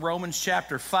Romans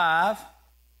chapter 5.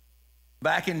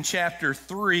 Back in chapter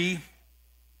 3,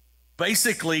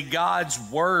 basically God's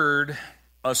word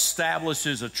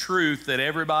establishes a truth that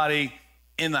everybody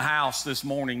in the house this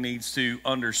morning needs to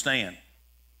understand.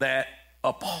 That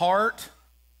apart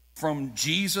from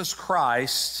Jesus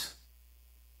Christ,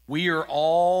 we are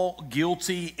all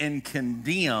guilty and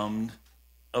condemned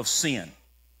of sin.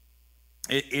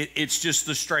 It's just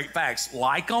the straight facts.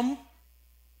 Like them,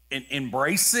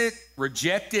 embrace it,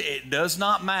 reject it, it does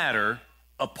not matter.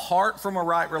 Apart from a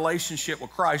right relationship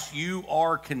with Christ, you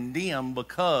are condemned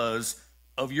because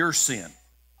of your sin.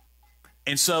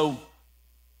 And so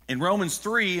in Romans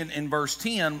 3 and in verse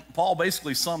 10, Paul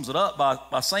basically sums it up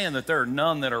by saying that there are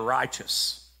none that are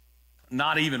righteous,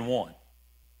 not even one.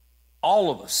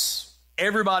 All of us,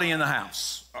 everybody in the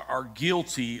house, are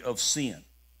guilty of sin.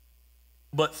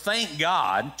 But thank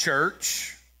God,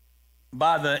 church,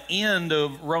 by the end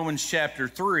of Romans chapter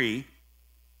 3,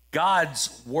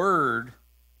 God's word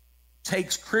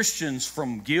takes Christians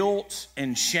from guilt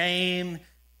and shame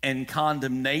and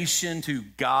condemnation to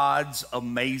God's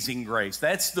amazing grace.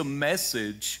 That's the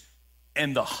message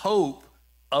and the hope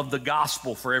of the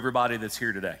gospel for everybody that's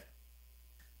here today.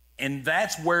 And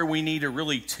that's where we need to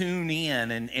really tune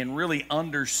in and really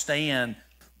understand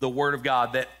the Word of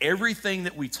God, that everything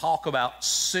that we talk about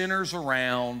centers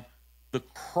around the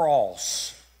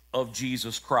cross of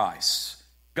Jesus Christ.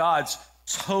 God's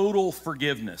total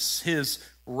forgiveness, His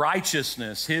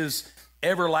righteousness, His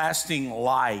everlasting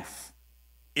life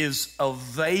is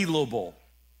available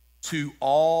to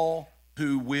all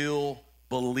who will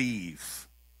believe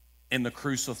in the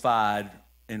crucified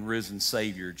and risen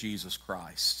Savior, Jesus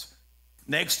Christ.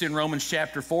 Next, in Romans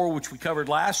chapter 4, which we covered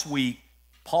last week,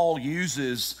 Paul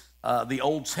uses the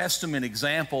Old Testament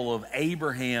example of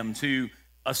Abraham to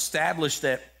establish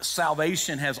that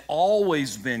salvation has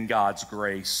always been God's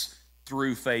grace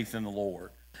through faith in the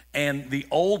Lord. And the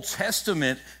Old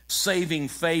Testament saving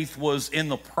faith was in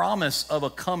the promise of a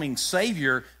coming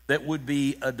Savior that would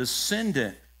be a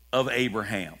descendant of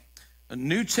Abraham. The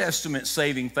New Testament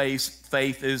saving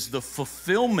faith is the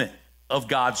fulfillment of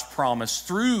God's promise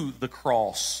through the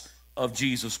cross of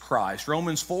Jesus Christ.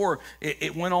 Romans 4,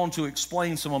 it went on to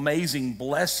explain some amazing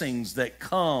blessings that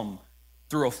come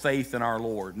through a faith in our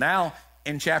Lord. Now,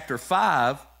 in chapter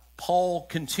 5, Paul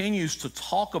continues to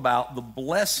talk about the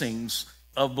blessings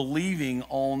of believing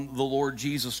on the Lord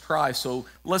Jesus Christ. So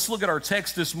let's look at our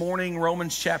text this morning,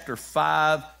 Romans chapter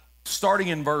 5, starting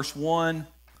in verse 1.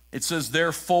 It says,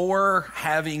 "Therefore,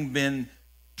 having been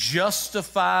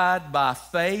justified by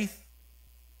faith,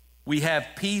 we have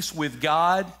peace with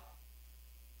God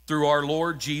through our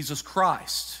Lord Jesus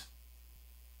Christ,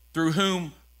 through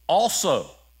whom also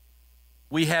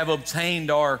we have obtained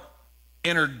our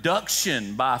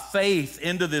introduction by faith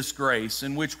into this grace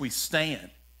in which we stand.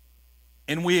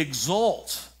 And we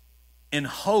exult in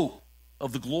hope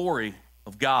of the glory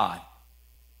of God.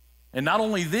 And not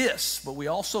only this, but we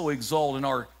also exult in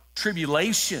our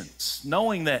tribulations,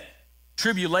 knowing that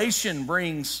tribulation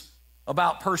brings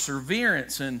about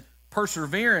perseverance, and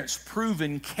perseverance,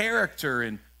 proven character,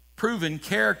 and proven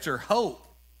character, hope.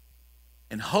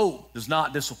 And hope does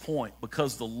not disappoint,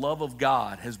 because the love of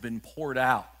God has been poured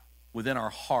out within our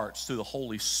hearts through the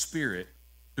Holy Spirit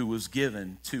who was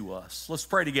given to us." Let's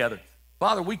pray together.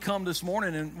 Father, we come this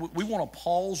morning and we want to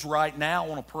pause right now. I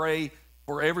want to pray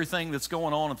for everything that's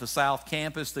going on at the South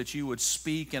Campus, that you would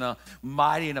speak in a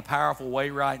mighty and a powerful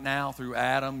way right now through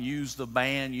Adam. Use the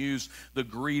band, use the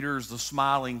greeters, the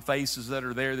smiling faces that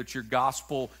are there, that your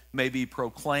gospel may be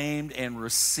proclaimed and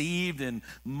received, and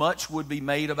much would be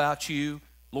made about you.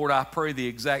 Lord, I pray the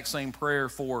exact same prayer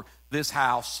for this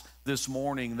house this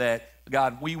morning, that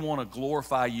God, we want to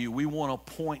glorify you. We want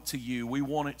to point to you. We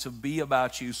want it to be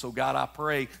about you. So God, I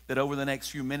pray that over the next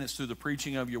few minutes through the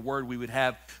preaching of your word, we would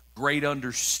have great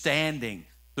understanding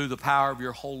through the power of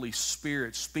your Holy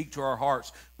Spirit. Speak to our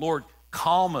hearts. Lord,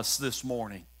 calm us this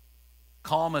morning.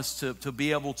 Calm us to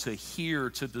be able to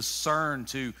hear, to discern,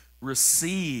 to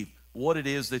receive what it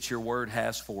is that your word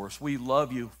has for us. We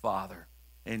love you, Father.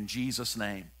 In Jesus'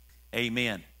 name,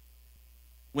 amen.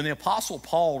 When the Apostle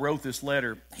Paul wrote this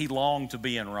letter, he longed to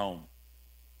be in Rome.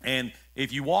 And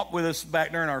if you walked with us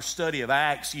back during our study of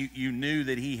Acts, you knew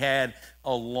that he had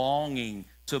a longing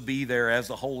to be there as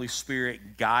the Holy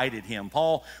Spirit guided him.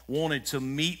 Paul wanted to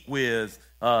meet with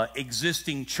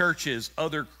existing churches,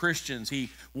 other Christians. He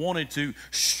wanted to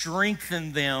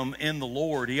strengthen them in the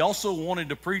Lord. He also wanted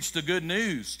to preach the good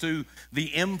news to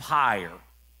the empire.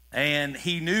 And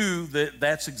he knew that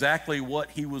that's exactly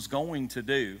what he was going to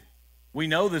do. We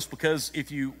know this because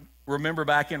if you remember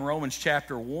back in Romans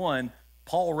chapter 1,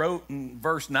 Paul wrote in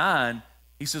verse 9,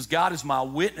 He says, God is my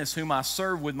witness, whom I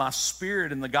serve with my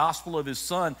spirit in the gospel of his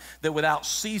Son, that without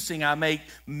ceasing I make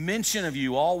mention of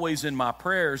you always in my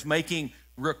prayers, making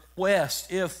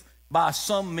request, if by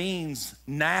some means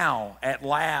now at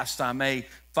last I may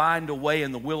find a way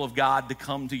in the will of God to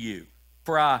come to you.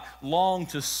 For I long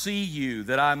to see you,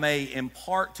 that I may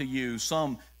impart to you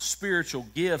some spiritual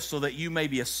gifts, so that you may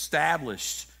be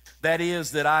established. That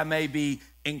is, that I may be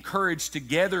encouraged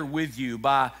together with you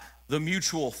by the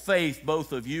mutual faith,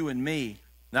 both of you and me.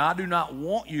 Now I do not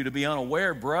want you to be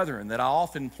unaware, brethren, that I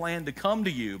often planned to come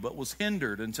to you, but was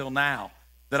hindered until now,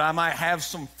 that I might have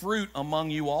some fruit among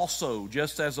you also,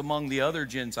 just as among the other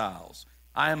Gentiles.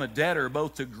 I am a debtor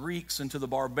both to Greeks and to the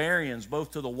barbarians,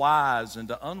 both to the wise and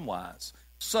to unwise.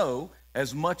 So,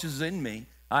 as much as in me,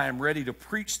 I am ready to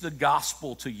preach the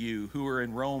gospel to you who are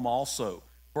in Rome also.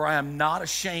 For I am not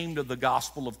ashamed of the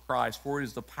gospel of Christ, for it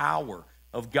is the power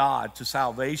of God to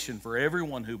salvation for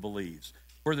everyone who believes,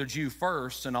 for the Jew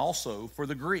first and also for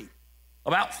the Greek.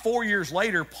 About 4 years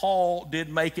later, Paul did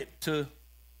make it to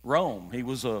Rome. He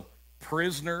was a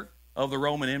prisoner of the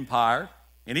Roman Empire,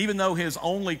 and even though his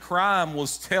only crime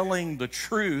was telling the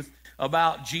truth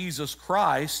about Jesus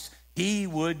Christ, he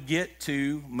would get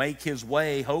to make his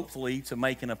way, hopefully, to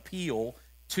make an appeal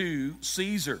to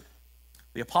Caesar.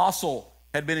 The apostle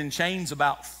had been in chains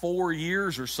about 4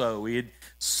 years or so. He had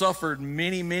suffered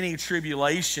many, many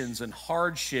tribulations and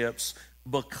hardships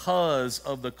because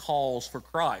of the cause for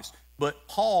Christ. But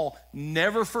Paul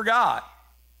never forgot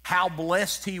how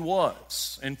blessed he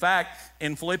was. In fact,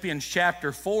 in Philippians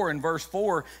chapter 4 and verse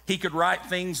 4, he could write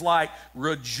things like,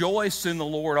 rejoice in the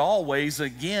Lord always.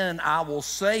 Again, I will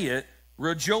say it,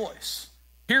 rejoice.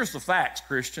 Here's the facts,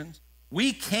 Christians.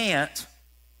 We can't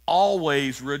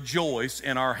always rejoice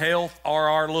in our health or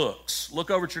our looks.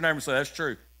 Look over at your neighbor and say, that's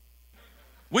true.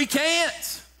 We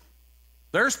can't.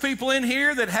 There's people in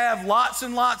here that have lots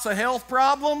and lots of health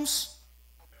problems,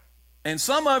 and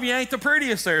some of you ain't the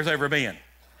prettiest there's ever been.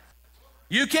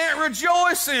 You can't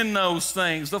rejoice in those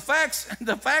things. The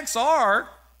facts are,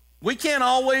 we can't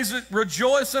always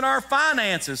rejoice in our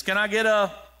finances. Can I get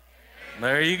a,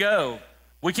 there you go.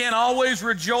 We can't always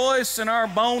rejoice in our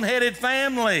boneheaded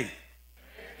family.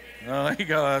 Oh, there you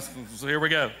go. So here we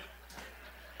go.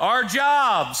 Our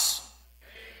jobs.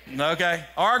 Okay.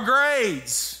 Our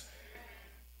grades.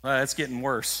 That's getting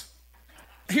worse.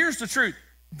 Here's the truth.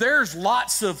 There's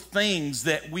lots of things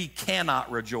that we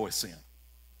cannot rejoice in.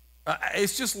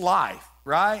 It's just life,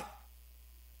 right?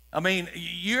 I mean,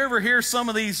 you ever hear some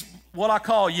of these, what I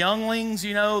call younglings,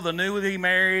 you know, the newly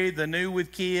married, the new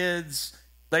with kids.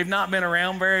 They've not been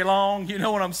around very long. You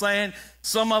know what I'm saying?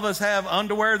 Some of us have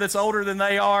underwear that's older than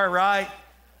they are, right?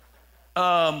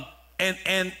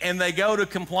 And they go to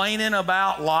complaining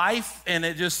about life, and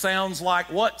it just sounds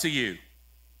like what to you?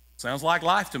 Sounds like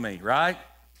life to me, right?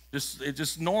 It's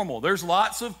just normal. There's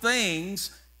lots of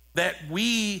things that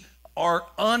we are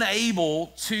unable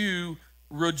to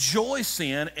rejoice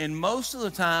in, and most of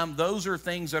the time, those are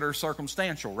things that are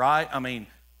circumstantial, right? I mean,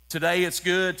 today it's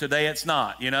good, today it's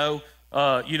not, you know?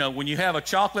 When you have a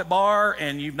chocolate bar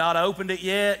and you've not opened it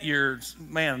yet,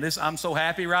 I'm so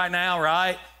happy right now,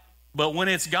 right? But when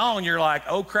it's gone, you're like,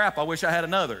 oh crap, I wish I had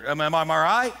another. Am I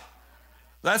right?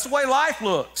 That's the way life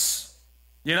looks.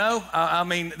 You know,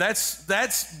 that's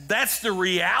the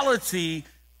reality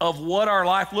of what our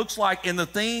life looks like, and the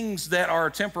things that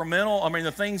are temperamental,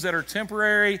 the things that are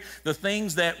temporary, the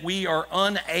things that we are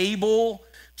unable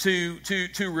to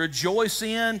rejoice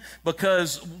in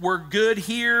because we're good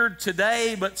here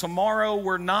today, but tomorrow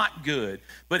we're not good.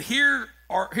 But here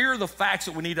are the facts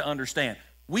that we need to understand.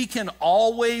 We can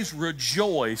always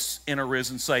rejoice in a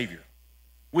risen Savior.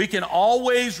 We can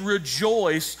always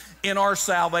rejoice in our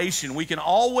salvation. We can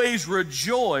always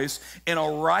rejoice in a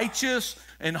righteous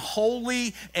and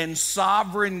holy and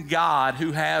sovereign God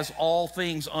who has all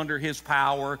things under his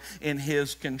power and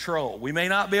his control. We may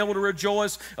not be able to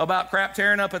rejoice about crap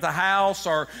tearing up at the house,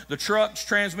 or the truck's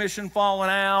transmission falling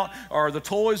out, or the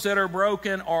toys that are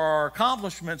broken, or our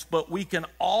accomplishments, but we can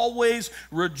always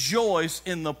rejoice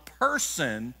in the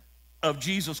person of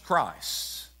Jesus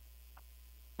Christ.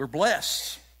 We're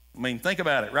blessed. Think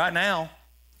about it. Right now,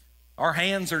 our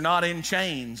hands are not in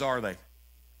chains, are they?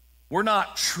 We're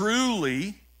not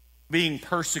truly being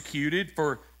persecuted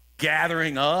for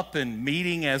gathering up and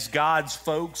meeting as God's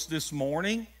folks this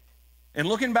morning. And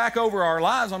looking back over our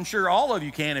lives, I'm sure all of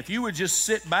you can, if you would just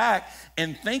sit back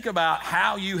and think about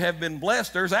how you have been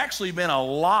blessed, there's actually been a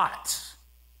lot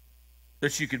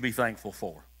that you could be thankful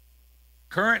for.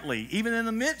 Currently, even in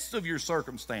the midst of your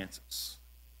circumstances,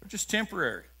 they're just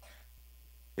temporary.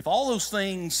 If all those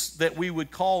things that we would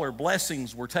call our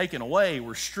blessings were taken away,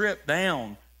 were stripped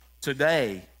down,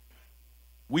 today,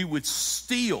 we would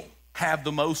still have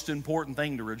the most important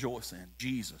thing to rejoice in,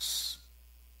 Jesus.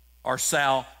 Our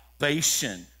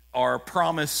salvation, our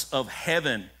promise of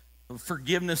heaven,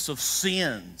 forgiveness of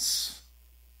sins.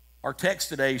 Our text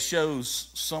today shows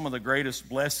some of the greatest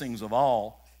blessings of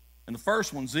all. And the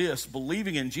first one's this: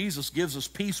 believing in Jesus gives us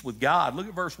peace with God. Look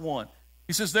at verse 1.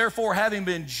 He says, therefore, having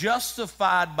been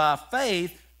justified by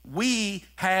faith, we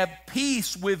have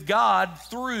peace with God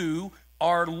through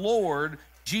our Lord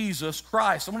Jesus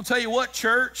Christ. I'm going to tell you what,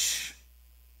 church,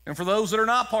 and for those that are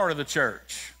not part of the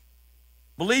church,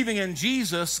 believing in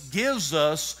Jesus gives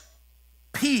us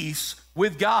peace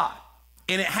with God.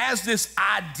 And it has this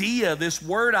idea, this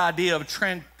word idea of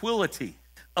tranquility,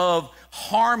 of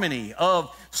harmony,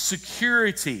 of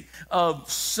security, of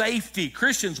safety.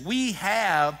 Christians, we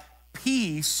have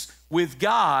peace with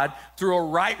God through a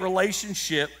right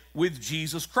relationship with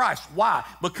Jesus Christ. Why?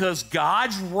 Because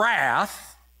God's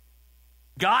wrath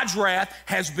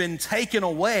has been taken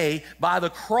away by the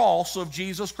cross of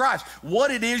Jesus Christ.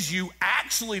 What it is you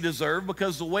actually deserve,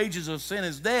 because the wages of sin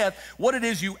is death, what it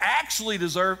is you actually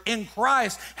deserve in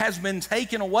Christ has been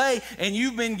taken away, and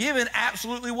you've been given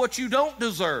absolutely what you don't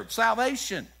deserve: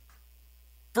 salvation,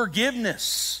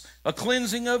 forgiveness, a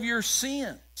cleansing of your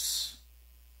sins.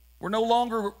 We're no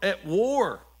longer at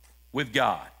war with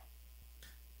God.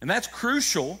 And that's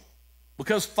crucial,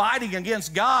 because fighting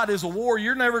against God is a war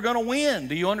you're never going to win.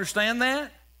 Do you understand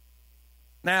that?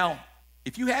 Now,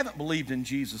 if you haven't believed in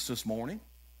Jesus this morning,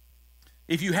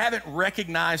 if you haven't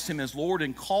recognized him as Lord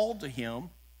and called to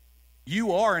him,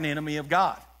 you are an enemy of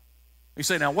God. You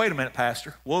say, now, wait a minute,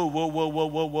 Pastor.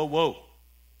 Whoa.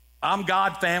 I'm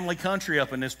God family country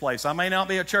up in this place. I may not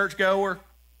be a churchgoer.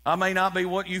 I may not be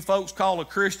what you folks call a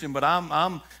Christian, but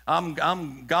I'm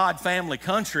God family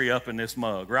country up in this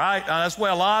mug, right? That's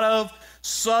where a lot of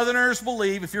Southerners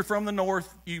believe. If you're from the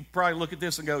North, you probably look at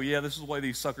this and go, yeah, this is the way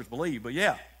these suckers believe. But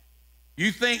yeah,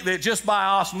 you think that just by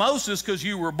osmosis, because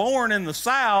you were born in the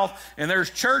South and there's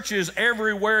churches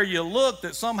everywhere you look,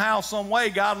 that somehow, some way,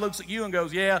 God looks at you and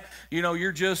goes, yeah, you know,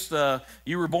 you're just,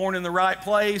 you were born in the right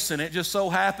place, and it just so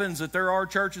happens that there are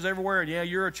churches everywhere, and yeah,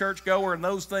 you're a churchgoer and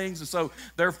those things, and so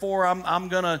therefore I'm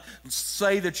going to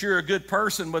say that you're a good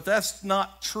person. But that's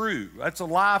not true. That's a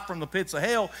lie from the pits of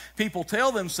hell. People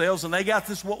tell themselves, and they got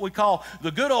this, what we call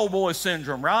the good old boy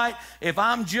syndrome, right? If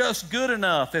I'm just good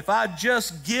enough, if I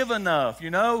just give enough,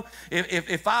 you know,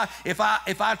 if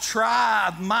I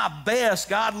try my best,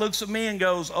 God looks at me and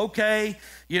goes, okay,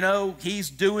 you know, he's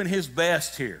doing his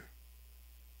best here.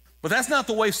 But that's not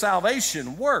the way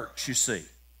salvation works, you see.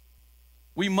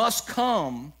 We must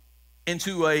come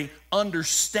into a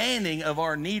understanding of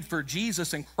our need for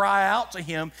Jesus and cry out to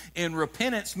him in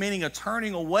repentance, meaning a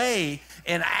turning away,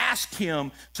 and ask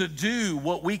him to do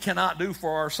what we cannot do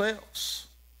for ourselves.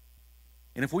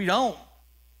 And if we don't,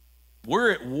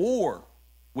 we're at war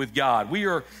with God. We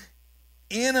are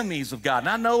enemies of God. And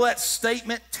I know that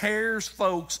statement tears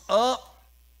folks up,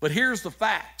 but here's the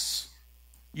facts.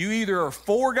 You either are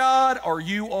for God or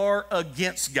you are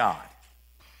against God.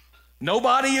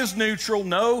 Nobody is neutral,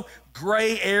 no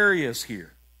gray areas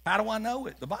here. How do I know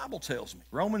it? The Bible tells me.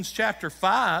 Romans chapter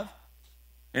 5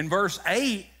 and verse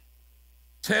 8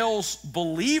 tells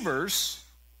believers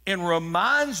and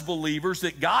reminds believers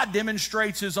that God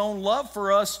demonstrates his own love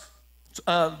for us,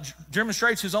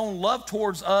 demonstrates his own love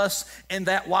towards us, and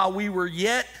that while we were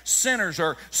yet sinners,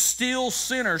 or still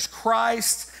sinners,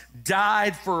 Christ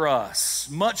died for us.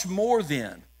 Much more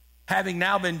then, having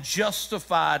now been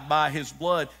justified by his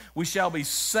blood, we shall be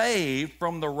saved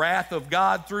from the wrath of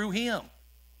God through him.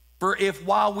 For if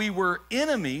while we were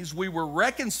enemies, we were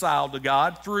reconciled to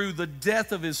God through the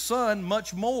death of his Son,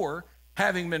 much more,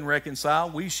 having been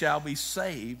reconciled, we shall be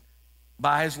saved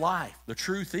by his life. The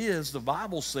truth is, the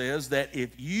Bible says that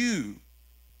if you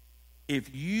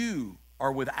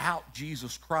are without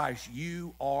Jesus Christ,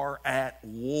 you are at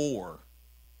war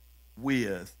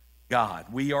with God.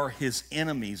 We are his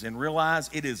enemies. And realize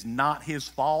it is not his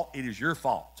fault, it is your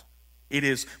fault. It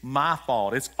is my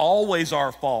fault. It's always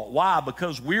our fault. Why?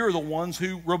 Because we are the ones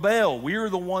who rebel. We are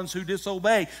the ones who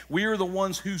disobey. We are the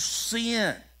ones who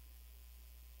sin.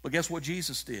 But guess what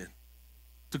Jesus did?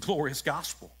 The glorious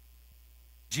gospel.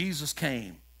 Jesus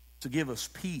came to give us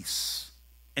peace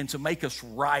and to make us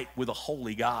right with a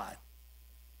holy God.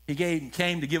 He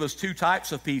came to give us two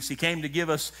types of peace. He came to give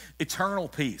us eternal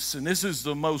peace. And this is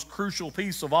the most crucial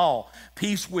peace of all,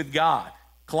 peace with God.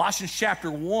 Colossians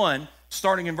chapter 1,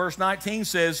 starting in verse 19,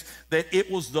 says that it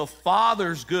was the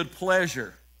Father's good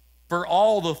pleasure for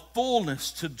all the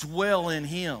fullness to dwell in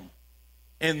him,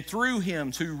 and through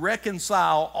him to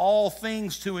reconcile all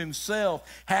things to himself,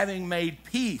 having made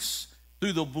peace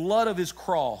through the blood of his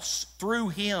cross. Through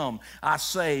him, I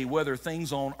say, whether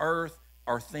things on earth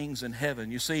or things in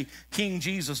heaven. You see, King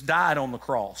Jesus died on the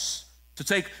cross to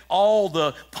take all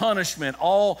the punishment,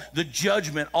 all the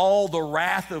judgment, all the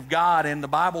wrath of God. And the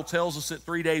Bible tells us that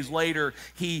 3 days later,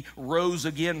 he rose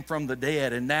again from the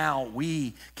dead. And now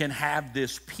we can have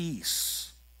this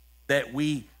peace that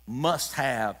we must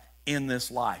have in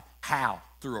this life. How?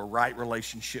 Through a right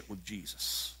relationship with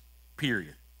Jesus,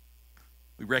 period.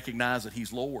 We recognize that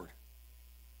he's Lord.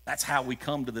 That's how we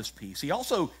come to this peace. He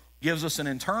also gives us an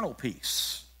internal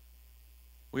peace.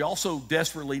 We also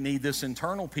desperately need this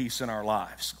internal peace in our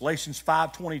lives. Galatians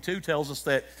 5:22 tells us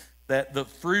that the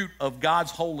fruit of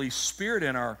God's Holy Spirit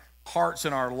in our hearts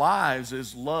and our lives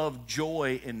is love,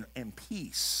 joy, and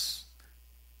peace.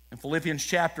 In Philippians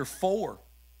chapter 4,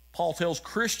 Paul tells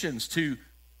Christians to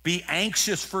be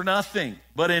anxious for nothing,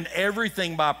 but in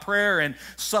everything by prayer and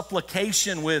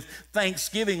supplication with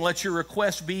thanksgiving, let your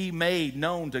requests be made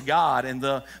known to God. And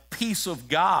the peace of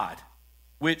God,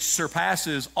 which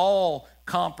surpasses all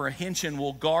comprehension,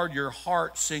 will guard your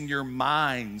hearts and your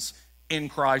minds in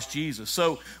Christ Jesus.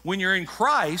 So when you're in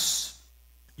Christ,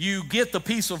 you get the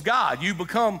peace of God. You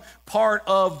become part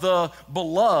of the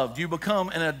beloved. You become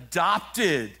an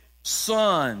adopted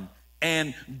son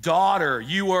and daughter.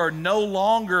 You are no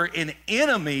longer an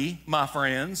enemy, my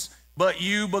friends, but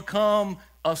you become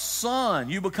a son.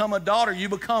 You become a daughter. You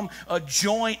become a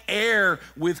joint heir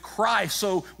with Christ.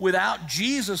 So without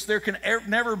Jesus, there can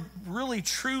never really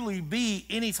truly be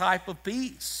any type of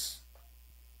peace.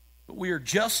 But we are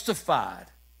justified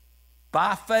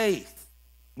by faith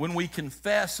when we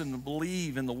confess and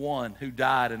believe in the one who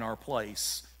died in our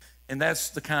place. And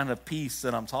that's the kind of peace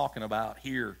that I'm talking about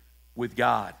here with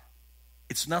God.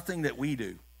 It's nothing that we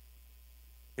do.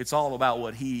 It's all about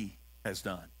what he has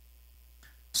done.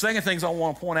 Second things I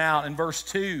want to point out in verse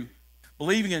 2,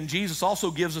 believing in Jesus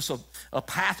also gives us a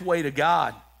pathway to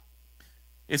God.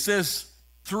 It says,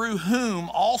 through whom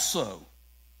also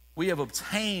we have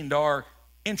obtained our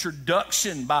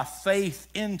introduction by faith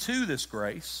into this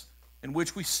grace in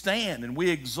which we stand, and we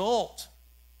exult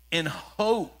in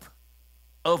hope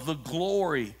of the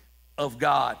glory of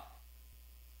God.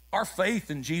 Our faith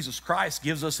in Jesus Christ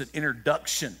gives us an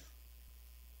introduction,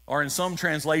 or in some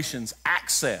translations,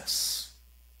 access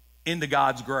into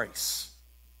God's grace.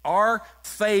 Our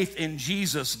faith in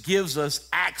Jesus gives us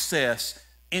access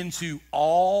into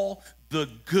all the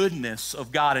goodness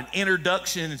of God, an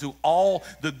introduction into all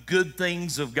the good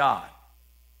things of God.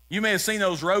 You may have seen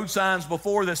those road signs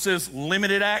before that says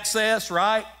limited access,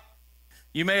 right?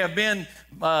 You may have been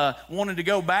wanting to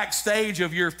go backstage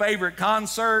of your favorite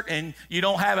concert and you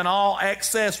don't have an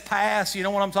all-access pass. You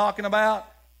know what I'm talking about?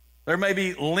 There may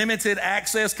be limited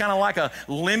access, kind of like a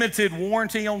limited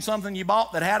warranty on something you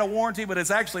bought that had a warranty, but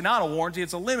it's actually not a warranty.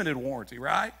 It's a limited warranty,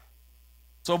 right?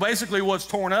 So basically what's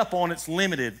torn up on, it's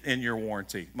limited in your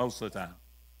warranty most of the time.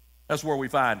 That's where we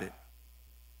find it.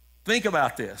 Think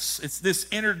about this. It's this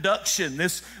introduction,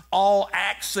 this all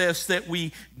access that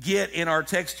we get in our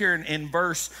text here in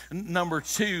verse number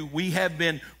 2. We have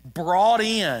been brought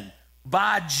in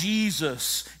by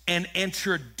Jesus and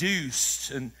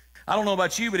introduced. And I don't know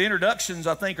about you, but introductions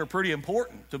I think are pretty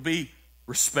important, to be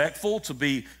respectful, to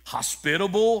be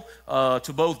hospitable,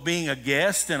 to both being a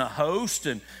guest and a host,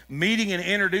 and meeting and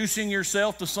introducing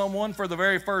yourself to someone for the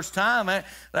very first time.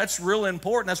 That's real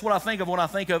important. That's what I think of when I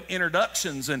think of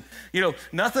introductions. And, you know,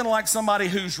 nothing like somebody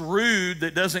who's rude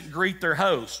that doesn't greet their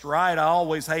host, right? I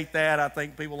always hate that. I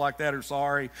think people like that are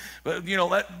sorry. But, you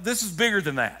know, this is bigger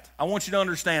than that. I want you to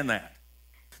understand that.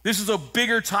 This is a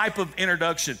bigger type of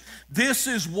introduction. This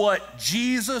is what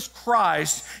Jesus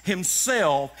Christ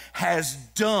himself has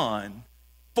done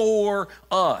for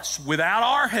us. Without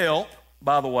our help,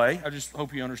 by the way, I just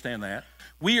hope you understand that.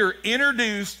 We are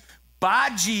introduced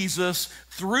by Jesus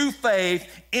through faith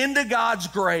into God's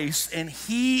grace, and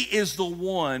he is the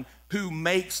one who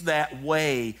makes that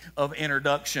way of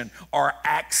introduction, or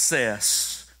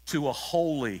access to a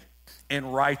holy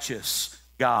and righteous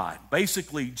God.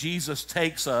 Basically, Jesus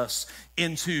takes us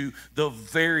into the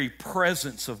very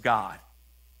presence of God.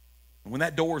 And when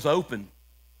that door is open,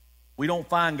 we don't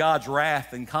find God's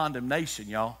wrath and condemnation,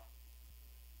 y'all.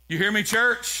 You hear me,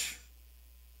 church?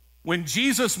 When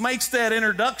Jesus makes that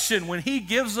introduction, when he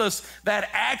gives us that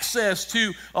access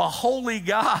to a holy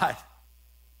God,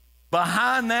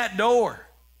 behind that door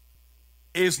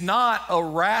is not a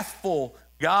wrathful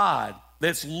God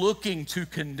that's looking to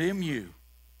condemn you,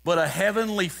 but a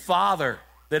heavenly Father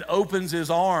that opens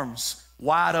his arms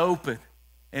wide open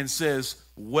and says,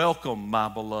 welcome, my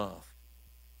beloved.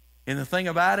 And the thing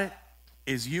about it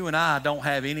is you and I don't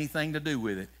have anything to do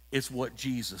with it. It's what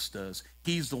Jesus does.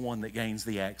 He's the one that gains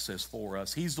the access for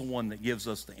us. He's the one that gives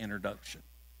us the introduction.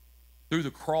 Through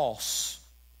the cross,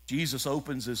 Jesus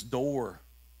opens this door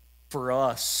for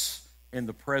us in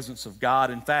the presence of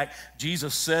God. In fact,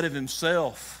 Jesus said of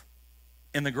himself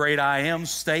in the great I am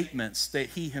statements that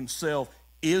he himself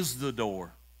is the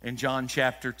door. In John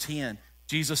chapter 10,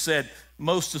 Jesus said,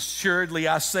 most assuredly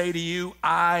I say to you,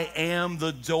 I am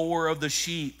the door of the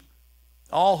sheep.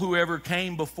 All who ever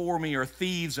came before me are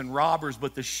thieves and robbers,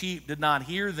 but the sheep did not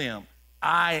hear them.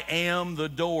 I am the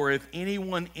door. If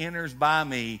anyone enters by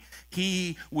me,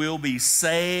 he will be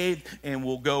saved and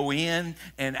will go in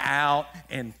and out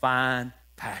and find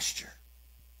pasture.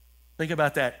 Think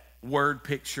about that word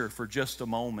picture for just a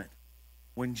moment.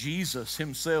 When Jesus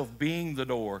himself, being the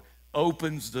door,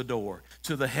 opens the door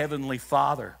to the Heavenly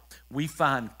Father, we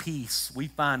find peace, we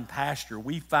find pasture,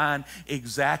 we find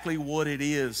exactly what it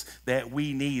is that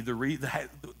we need.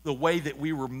 The way that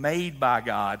we were made by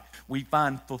God, we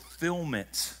find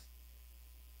fulfillment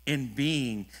in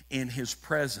being in his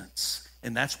presence.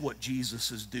 And that's what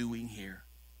Jesus is doing here.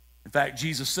 In fact,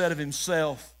 Jesus said of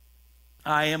himself,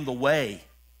 I am the way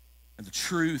and the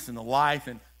truth and the life,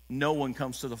 and no one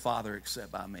comes to the Father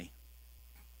except by me.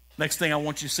 Next thing I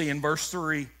want you to see in verse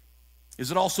 3 is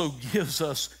it also gives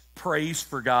us praise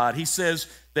for God. He says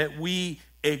that we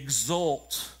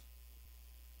exult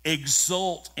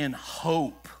in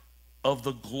hope of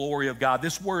the glory of God.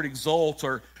 This word exult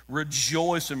or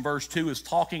rejoice in verse 2 is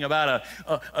talking about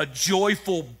a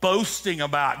joyful boasting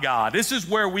about God. This is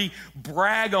where we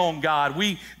brag on God.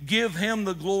 We give him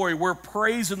the glory. We're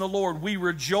praising the Lord. We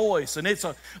rejoice. And it's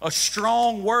a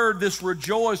strong word, this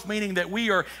rejoice, meaning that we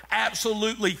are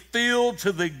absolutely filled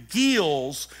to the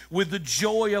gills with the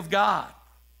joy of God.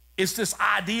 It's this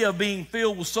idea of being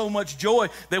filled with so much joy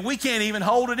that we can't even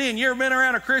hold it in. You ever been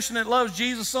around a Christian that loves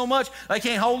Jesus so much they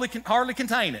can't hardly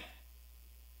contain it?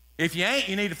 If you ain't,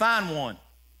 you need to find one.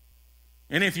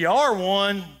 And if you are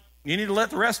one, you need to let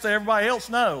the rest of everybody else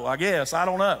know, I guess. I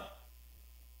don't know.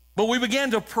 But we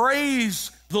begin to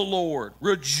praise the Lord,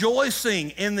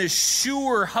 rejoicing in this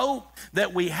sure hope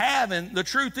that we have. And the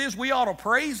truth is, we ought to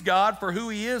praise God for who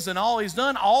he is and all he's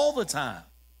done all the time.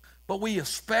 But we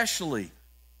especially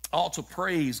ought to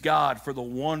praise God for the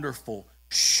wonderful,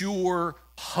 sure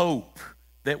hope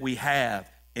that we have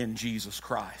in Jesus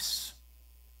Christ.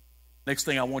 Next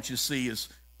thing I want you to see is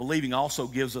believing also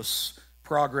gives us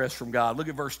progress from God. Look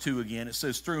at verse 2 again. It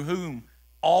says, through whom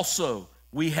also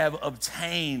we have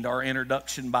obtained our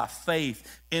introduction by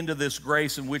faith into this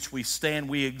grace in which we stand.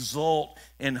 We exult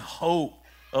in hope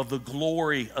of the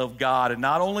glory of God. And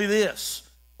not only this,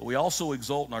 but we also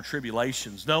exult in our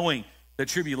tribulations, knowing that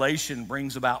tribulation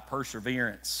brings about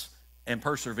perseverance, and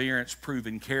perseverance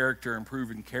proven character, and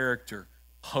proven character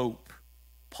hope.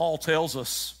 Paul tells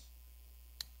us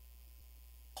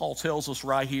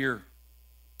right here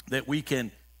that we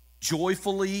can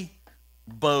joyfully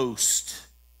boast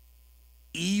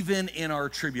even in our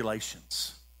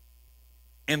tribulations.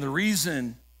 And the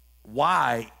reason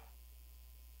why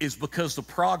is because the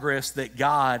progress that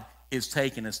God is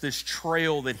taking us, this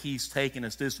trail that he's taken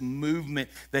us, this movement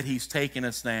that he's taken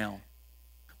us now.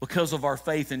 Because of our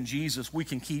faith in Jesus, we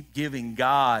can keep giving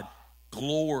God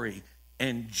glory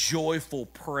and joyful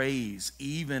praise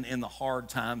even in the hard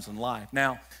times in life.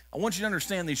 Now, I want you to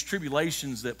understand these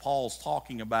tribulations that Paul's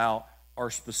talking about are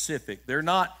specific. They're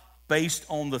not based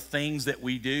on the things that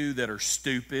we do that are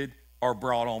stupid or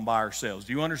brought on by ourselves.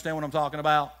 Do you understand what I'm talking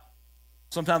about?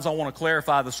 Sometimes I want to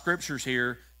clarify the scriptures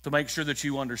here to make sure that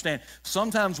you understand.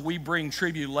 Sometimes we bring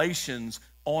tribulations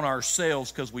on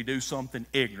ourselves because we do something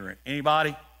ignorant.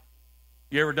 Anybody?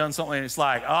 You ever done something and it's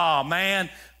like, oh man,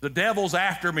 the devil's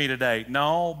after me today.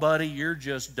 No, buddy, you're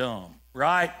just dumb,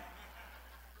 right?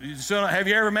 Have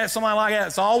you ever met somebody like that?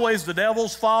 It's always the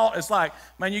devil's fault. It's like,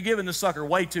 man, you're giving this sucker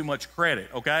way too much credit,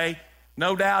 okay?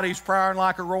 No doubt he's prowling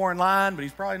like a roaring lion, but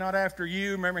he's probably not after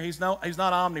you. Remember, he's not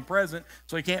omnipresent,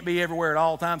 so he can't be everywhere at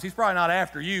all times. He's probably not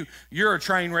after you. You're a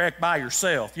train wreck by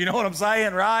yourself. You know what I'm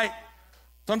saying, right?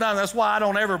 Sometimes that's why I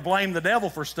don't ever blame the devil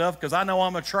for stuff, because I know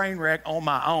I'm a train wreck on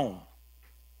my own.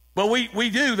 But we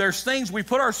do. There's things, we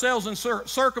put ourselves in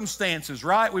circumstances,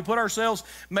 right? We put ourselves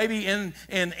maybe in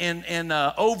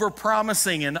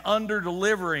over-promising and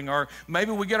under-delivering, or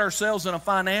maybe we get ourselves in a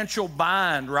financial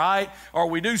bind, right? Or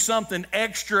we do something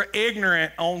extra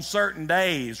ignorant on certain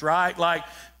days, right? Like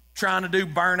trying to do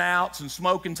burnouts and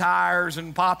smoking tires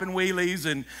and popping wheelies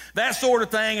and that sort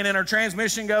of thing, and then our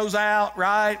transmission goes out,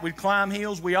 right? We climb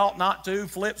hills we ought not to,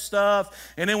 flip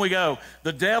stuff, and then we go,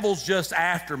 the devil's just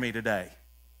after me today.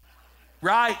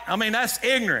 Right? I mean, that's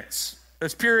ignorance.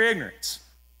 That's pure ignorance.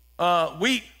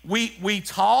 We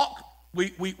talk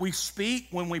We speak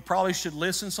when we probably should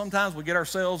listen. Sometimes we get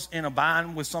ourselves in a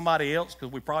bind with somebody else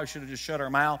because we probably should have just shut our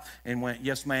mouth and went,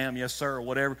 yes, ma'am, yes, sir, or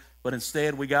whatever. But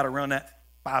instead, we got to run that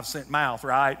 5-cent mouth,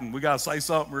 right? And we got to say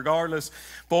something regardless.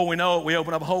 Before we know it, we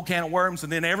open up a whole can of worms,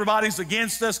 and then everybody's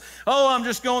against us. Oh, I'm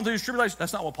just going through this tribulation.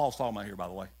 That's not what Paul's talking about here, by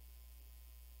the way.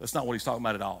 That's not what he's talking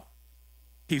about at all.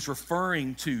 He's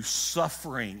referring to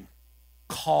suffering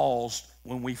caused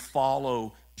when we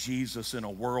follow Jesus in a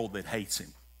world that hates him.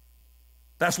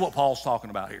 That's what Paul's talking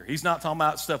about here. He's not talking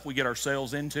about stuff we get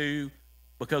ourselves into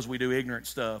because we do ignorant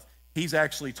stuff. He's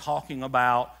actually talking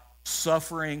about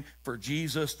suffering for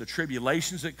Jesus, the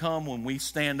tribulations that come when we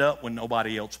stand up when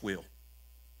nobody else will.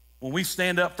 When we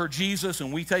stand up for Jesus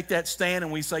and we take that stand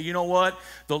and we say, you know what,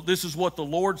 this is what the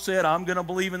Lord said. I'm going to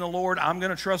believe in the Lord. I'm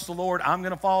going to trust the Lord. I'm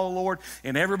going to follow the Lord.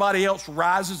 And everybody else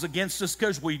rises against us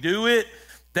because we do it.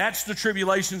 That's the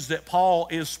tribulations that Paul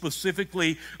is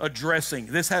specifically addressing.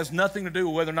 This has nothing to do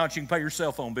with whether or not you can pay your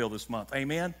cell phone bill this month.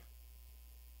 Amen?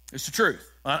 It's the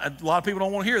truth. A lot of people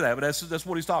don't want to hear that, but that's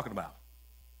what he's talking about.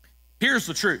 Here's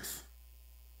the truth.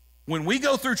 When we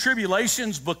go through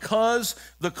tribulations because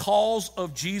the cause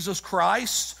of Jesus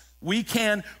Christ, we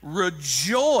can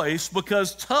rejoice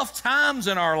because tough times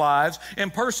in our lives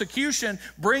and persecution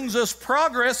brings us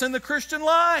progress in the Christian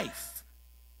life.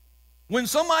 When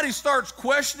somebody starts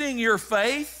questioning your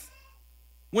faith,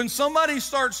 when somebody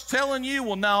starts telling you,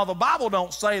 well, no, the Bible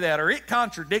don't say that, or it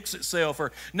contradicts itself,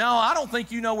 or no, I don't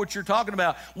think you know what you're talking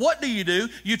about, what do?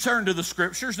 You turn to the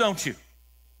Scriptures, don't you?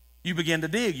 You begin to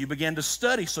dig, you begin to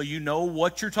study so you know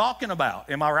what you're talking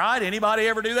about. Am I right? Anybody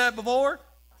ever do that before?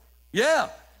 Yeah.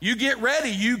 You get ready,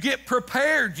 you get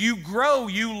prepared, you grow,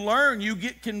 you learn, you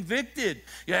get convicted.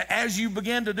 Yeah, as you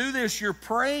begin to do this, you're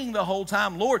praying the whole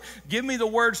time, Lord, give me the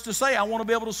words to say. I want to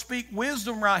be able to speak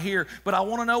wisdom right here, but I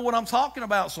want to know what I'm talking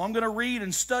about. So I'm going to read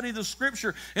and study the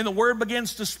Scripture, and the Word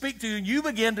begins to speak to you, and you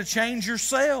begin to change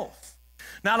yourself.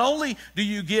 Not only do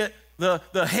you get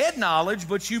the head knowledge,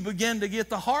 but you begin to get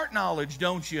the heart knowledge,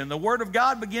 don't you? And the Word of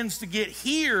God begins to get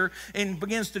here and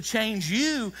begins to change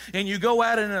you, and you go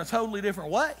at it in a totally different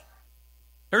way.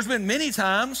 There's been many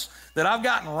times that I've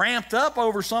gotten ramped up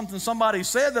over something somebody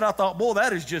said that I thought, boy,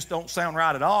 that is just don't sound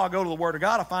right at all. I go to the Word of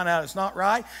God, I find out it's not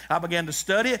right. I begin to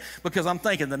study it because I'm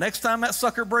thinking the next time that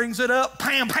sucker brings it up,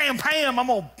 pam, pam, pam, I'm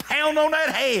going to pound on that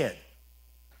head.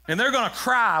 And they're going to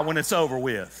cry when it's over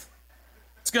with.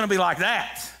 It's going to be like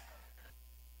that.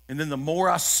 And then the more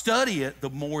I study it, the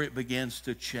more it begins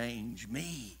to change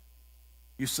me.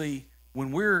 You see,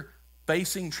 when we're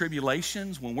facing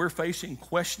tribulations, when we're facing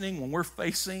questioning, when we're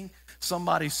facing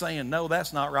somebody saying, no,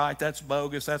 that's not right, that's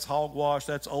bogus, that's hogwash,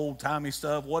 that's old-timey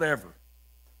stuff, whatever,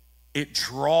 it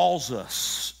draws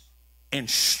us and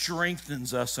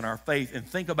strengthens us in our faith. And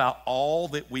think about all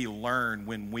that we learn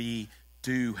when we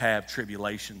do have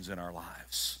tribulations in our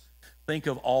lives. Think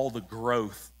of all the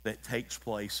growth that takes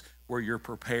place where you're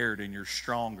prepared and you're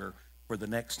stronger for the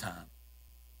next time.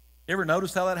 You ever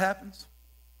notice how that happens?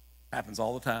 It happens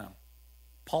all the time.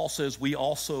 Paul says we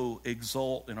also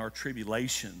exult in our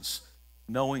tribulations,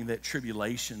 knowing that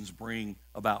tribulations bring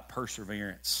about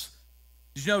perseverance.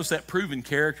 Did you notice that proven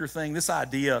character thing? This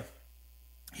idea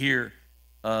here,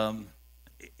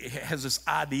 it has this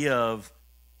idea of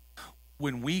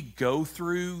when we go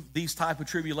through these type of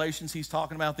tribulations he's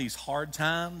talking about, these hard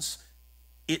times,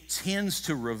 it tends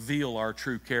to reveal our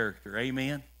true character.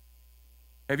 Amen?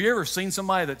 Have you ever seen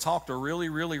somebody that talked a really,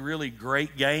 really, really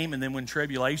great game, and then when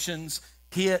tribulations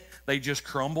hit, they just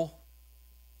crumble?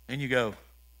 And you go,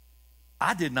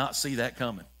 I did not see that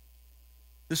coming.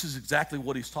 This is exactly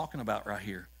what he's talking about right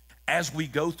here. As we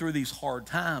go through these hard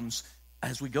times,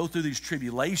 as we go through these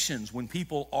tribulations, when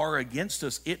people are against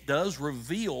us, it does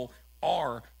reveal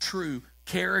our true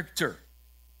character,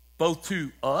 both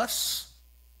to us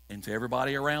and to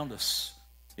everybody around us.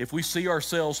 If we see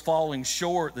ourselves falling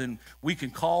short, then we can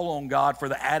call on God for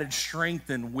the added strength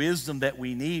and wisdom that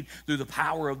we need through the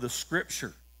power of the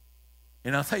Scripture.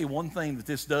 And I'll tell you one thing that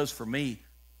this does for me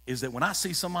is that when I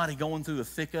see somebody going through the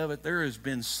thick of it, there has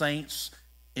been saints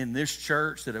in this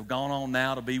church that have gone on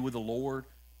now to be with the Lord,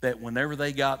 that whenever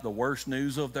they got the worst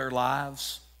news of their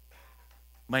lives,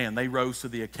 man, they rose to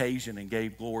the occasion and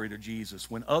gave glory to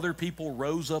Jesus. When other people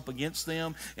rose up against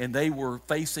them and they were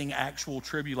facing actual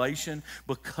tribulation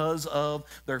because of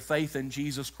their faith in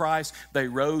Jesus Christ, they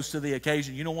rose to the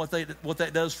occasion. You know what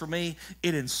that does for me?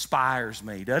 It inspires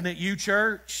me. Doesn't it, you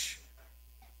church?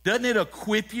 Doesn't it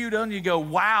equip you? Doesn't you go,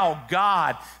 wow,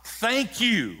 God, thank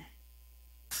you.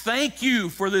 Thank you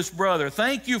for this brother.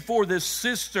 Thank you for this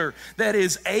sister that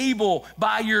is able,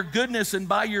 by your goodness and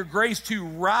by your grace, to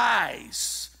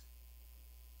rise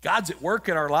God's at work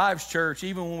in our lives, church,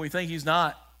 even when we think he's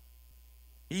not.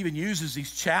 He even uses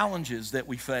these challenges that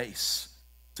we face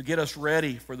to get us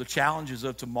ready for the challenges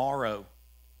of tomorrow.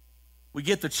 We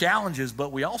get the challenges,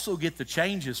 but we also get the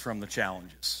changes from the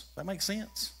challenges. Does that make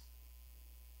sense?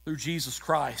 Through Jesus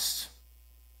Christ,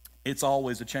 it's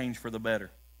always a change for the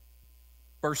better.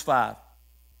 Verse 5,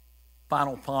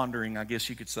 final pondering, I guess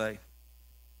you could say.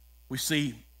 We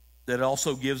see that it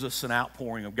also gives us an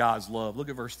outpouring of God's love. Look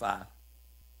at verse 5.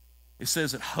 It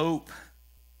says that hope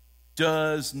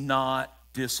does not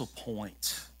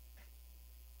disappoint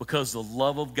because the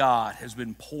love of God has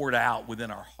been poured out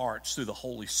within our hearts through the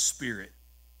Holy Spirit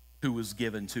who was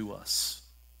given to us.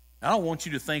 I don't want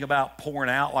you to think about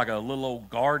pouring out like a little old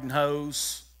garden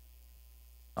hose.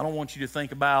 I don't want you to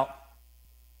think about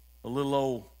a little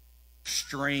old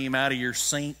stream out of your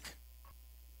sink.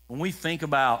 When we think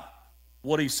about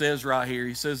what he says right here,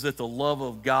 he says that the love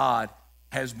of God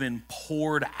has been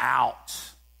poured out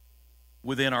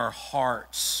within our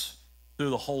hearts through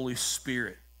the Holy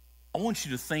Spirit. I want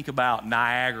you to think about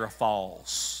Niagara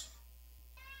Falls.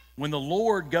 When the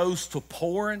Lord goes to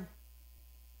pouring,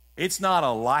 it's not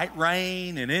a light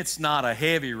rain and it's not a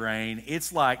heavy rain.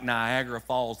 It's like Niagara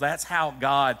Falls. That's how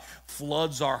God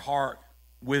floods our heart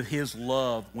with his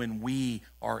love when we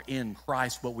are in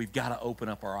Christ, but we've got to open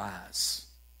up our eyes.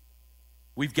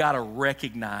 We've got to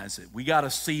recognize it. We got to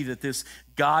see that this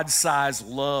God-sized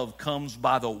love comes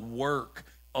by the work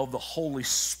of the Holy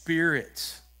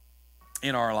Spirit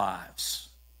in our lives.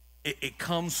 It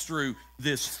comes through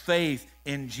this faith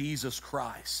in Jesus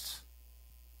Christ.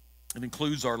 It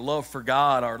includes our love for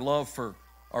God, our love for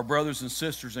our brothers and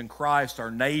sisters in Christ,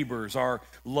 our neighbors, our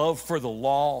love for the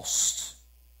lost.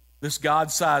 This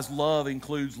God-sized love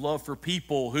includes love for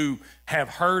people who have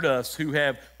hurt us, who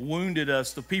have wounded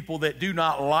us, the people that do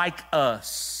not like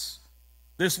us.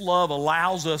 This love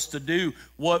allows us to do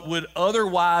what would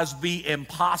otherwise be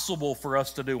impossible for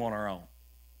us to do on our own.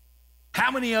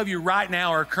 How many of you right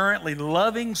now are currently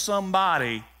loving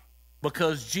somebody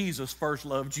because Jesus first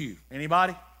loved you?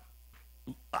 Anybody?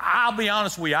 I'll be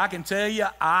honest with you. I can tell you,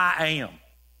 I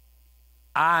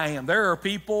am. There are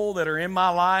people that are in my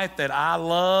life that I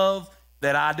love,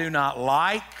 that I do not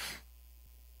like.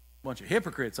 A bunch of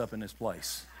hypocrites up in this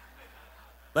place.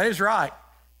 That is right.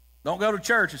 Don't go to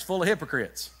church. It's full of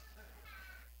hypocrites.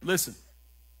 Listen,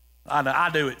 I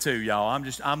do it too, y'all.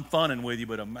 I'm funning with you,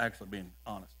 but I'm actually being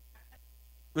honest.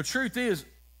 The truth is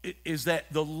that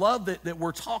the love that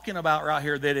we're talking about right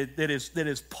here that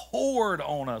is poured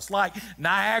on us like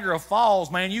Niagara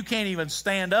Falls, man, you can't even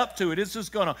stand up to it. It's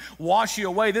just going to wash you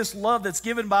away. This love that's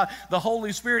given by the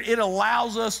Holy Spirit, it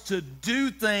allows us to do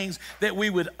things that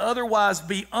we would otherwise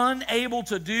be unable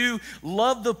to do.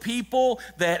 Love the people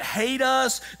that hate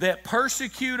us, that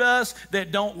persecute us,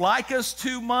 that don't like us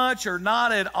too much or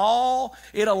not at all.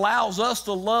 It allows us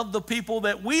to love the people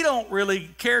that we don't really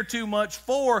care too much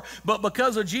for, but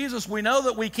because of Jesus, we know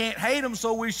that we can't hate them,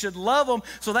 so we should love them.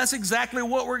 So that's exactly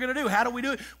what we're going to do. How do we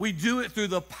do it? We do it through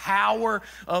the power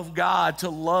of God to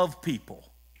love people.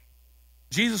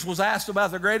 Jesus was asked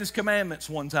about the greatest commandments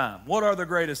one time. What are the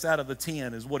greatest out of the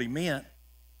 10 is what he meant.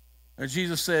 And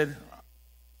Jesus said,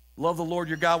 love the Lord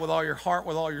your God with all your heart,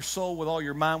 with all your soul, with all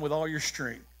your mind, with all your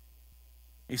strength.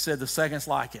 He said the second's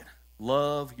like it.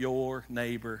 Love your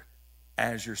neighbor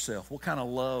as yourself. What kind of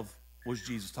love was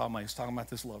Jesus talking about? He's talking about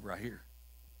this love right here.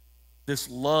 This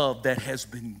love that has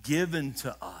been given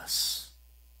to us.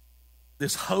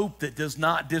 This hope that does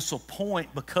not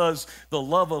disappoint because the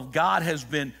love of God has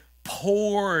been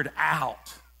poured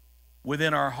out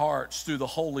within our hearts through the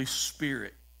Holy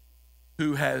Spirit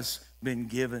who has been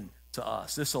given to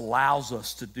us. This allows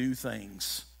us to do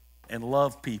things and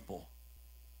love people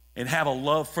and have a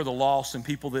love for the lost and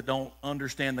people that don't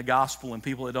understand the gospel and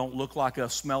people that don't look like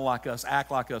us, smell like us,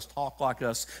 act like us, talk like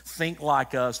us, think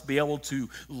like us, be able to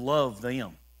love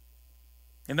them.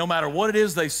 And no matter what it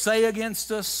is they say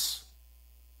against us,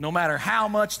 no matter how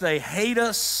much they hate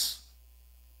us,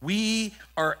 we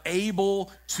are able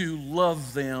to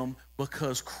love them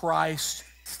because Christ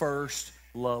first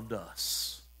loved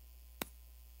us.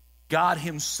 God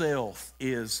himself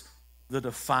is the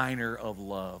definer of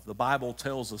love. The Bible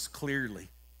tells us clearly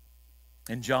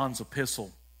in John's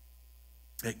epistle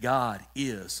that God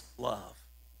is love.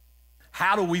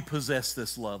 How do we possess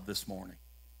this love this morning?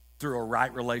 Through a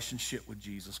right relationship with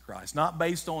Jesus Christ. Not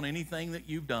based on anything that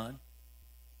you've done.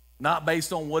 Not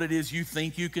based on what it is you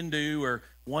think you can do or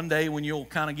one day when you'll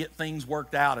kind of get things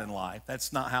worked out in life.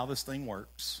 That's not how this thing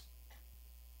works.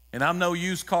 And I'm no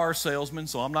used car salesman,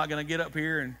 so I'm not going to get up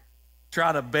here and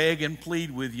try to beg and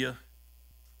plead with you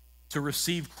to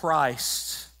receive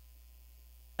Christ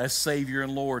as Savior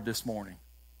and Lord this morning.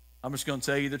 I'm just going to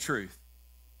tell you the truth.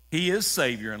 He is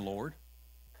Savior and Lord.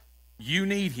 You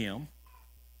need him.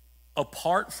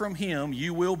 Apart from him,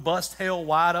 you will bust hell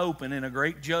wide open in a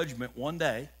great judgment one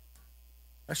day.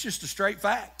 That's just the straight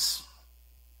facts.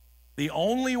 The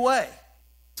only way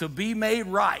to be made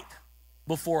right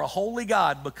before a holy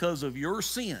God because of your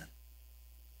sin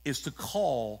is to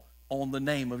call on the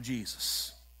name of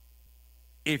Jesus.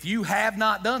 If you have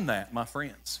not done that, my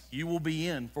friends, you will be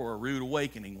in for a rude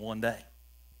awakening one day.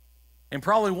 And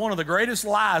probably one of the greatest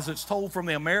lies that's told from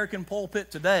the American pulpit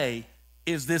today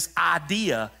is this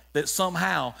idea that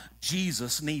somehow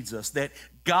Jesus needs us, that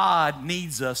God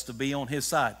needs us to be on his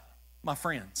side. My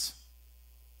friends,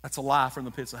 that's a lie from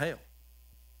the pits of hell.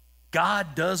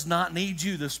 God does not need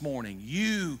you this morning.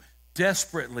 You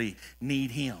desperately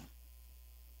need him.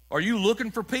 Are you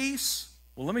looking for peace?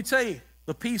 Well, let me tell you,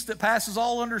 the peace that passes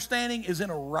all understanding is in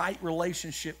a right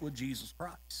relationship with Jesus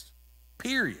Christ.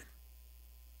 Period.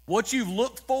 What you've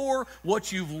looked for,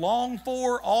 what you've longed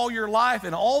for all your life,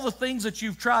 and all the things that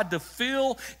you've tried to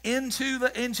fill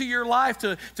into your life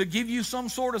to give you some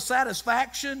sort of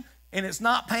satisfaction, and it's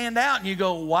not panned out, and you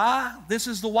go, why? This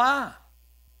is the why.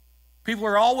 People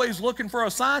are always looking for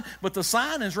a sign, but the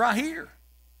sign is right here.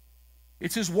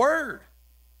 It's his word.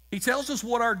 He tells us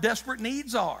what our desperate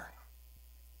needs are.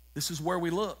 This is where we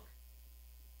look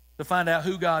to find out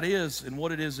who God is and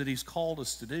what it is that he's called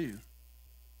us to do.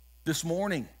 This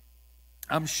morning,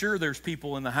 I'm sure there's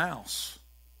people in the house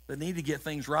that need to get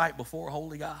things right before a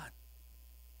holy God.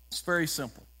 It's very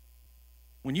simple.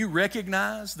 When you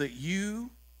recognize that you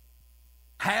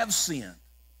have sinned,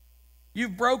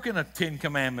 you've broken a 10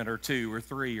 commandment or 2 or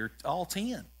 3 or all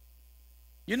 10.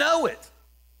 You know it.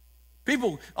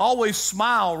 People always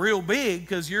smile real big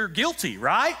because you're guilty,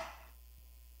 right?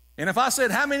 And if I said,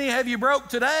 how many have you broke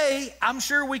today? I'm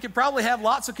sure we could probably have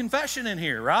lots of confession in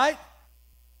here, right?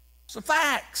 So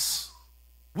facts.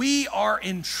 We are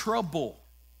in trouble,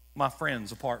 my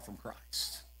friends, apart from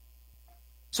Christ.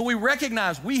 So we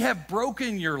recognize we have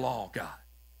broken your law, God.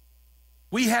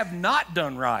 We have not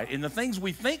done right. And the things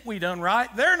we think we done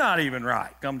right, they're not even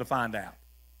right, come to find out.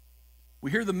 We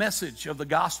hear the message of the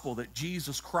gospel that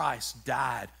Jesus Christ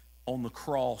died on the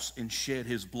cross and shed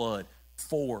his blood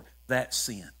for that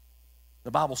sin.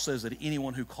 The Bible says that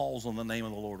anyone who calls on the name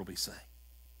of the Lord will be saved.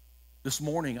 This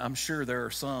morning, I'm sure there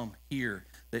are some here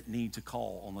that need to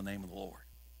call on the name of the Lord.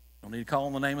 You don't need to call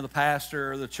on the name of the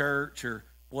pastor or the church or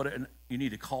what. You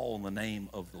need to call on the name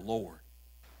of the Lord.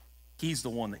 He's the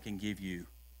one that can give you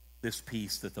this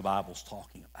peace that the Bible's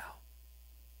talking about.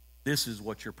 This is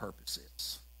what your purpose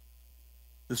is.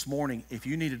 This morning, if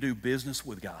you need to do business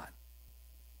with God,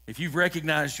 if you've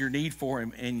recognized your need for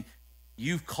him and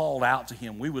you've called out to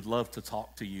him, we would love to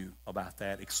talk to you about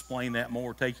that, explain that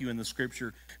more, take you in the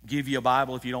scripture, give you a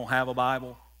Bible if you don't have a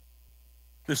Bible.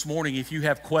 This morning, if you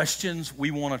have questions, we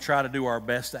want to try to do our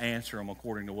best to answer them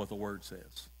according to what the word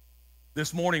says.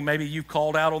 This morning, maybe you've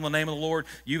called out on the name of the Lord,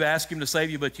 you've asked him to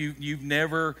save you, but you've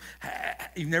never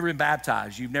been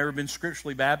baptized. You've never been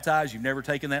scripturally baptized. You've never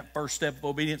taken that first step of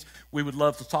obedience. We would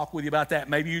love to talk with you about that.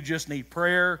 Maybe you just need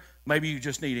prayer. Maybe you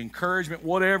just need encouragement.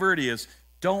 Whatever it is,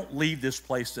 don't leave this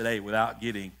place today without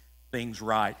getting things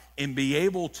right and be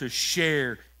able to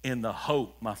share in the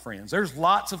hope, my friends. There's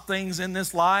lots of things in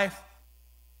this life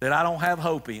that I don't have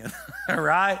hope in,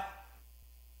 right?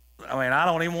 I mean, I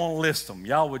don't even want to list them.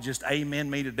 Y'all would just amen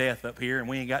me to death up here, and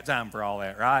we ain't got time for all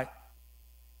that, right?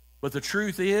 But the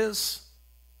truth is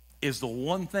the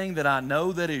one thing that I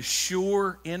know that is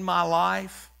sure in my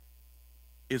life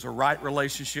is a right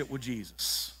relationship with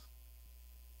Jesus.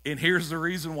 And here's the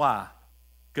reason why.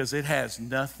 Because it has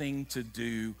nothing to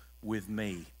do with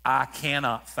me. I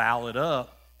cannot foul it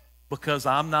up because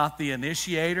I'm not the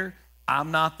initiator,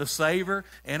 I'm not the saver,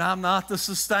 and I'm not the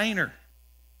sustainer.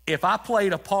 If I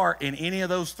played a part in any of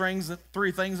those things,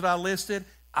 3 things that I listed,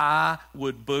 I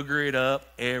would booger it up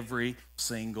every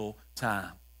single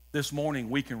time. This morning,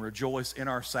 we can rejoice in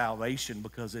our salvation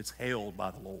because it's held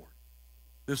by the Lord.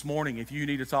 This morning, if you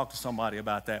need to talk to somebody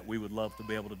about that, we would love to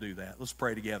be able to do that. Let's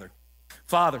pray together.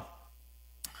 Father,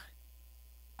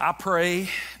 I pray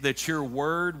that your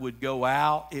word would go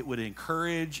out, it would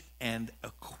encourage and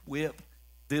equip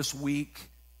this week.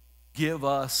 Give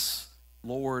us,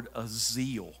 Lord, a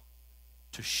zeal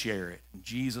to share it. In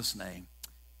Jesus' name,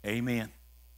 amen.